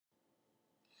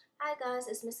Hi guys,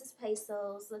 it's Mrs.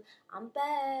 Pesos. I'm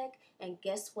back, and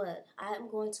guess what? I am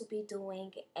going to be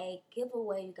doing a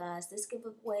giveaway, you guys. This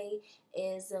giveaway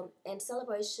is in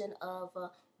celebration of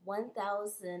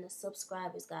 1,000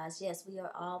 subscribers, guys. Yes, we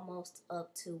are almost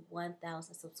up to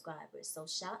 1,000 subscribers. So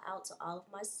shout out to all of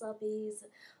my subbies,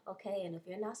 okay? And if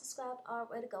you're not subscribed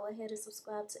already, go ahead and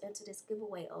subscribe to enter this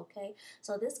giveaway, okay?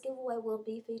 So this giveaway will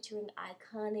be featuring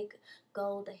iconic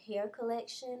gold hair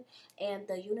collection, and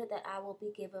the unit that I will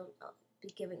be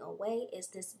giving away is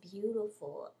this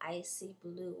beautiful icy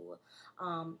blue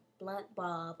blunt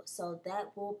bob. So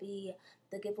that will be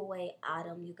the giveaway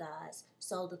item, you guys.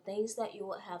 So the things that you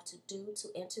will have to do to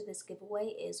enter this giveaway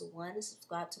is: one,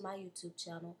 subscribe to my YouTube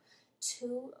channel;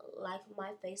 two, like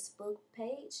my Facebook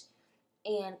page;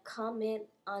 and comment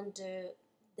under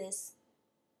this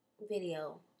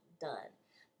video. Done.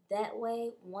 That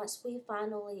way, once we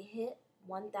finally hit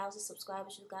 1,000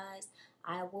 subscribers, you guys,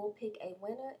 I will pick a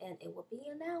winner and it will be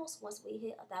announced once we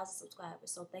hit 1,000 subscribers.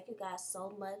 So thank you guys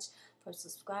so much for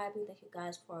subscribing. Thank you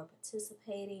guys for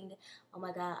participating. Oh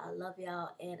my God, I love y'all,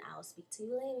 and I'll speak to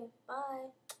you later. Bye.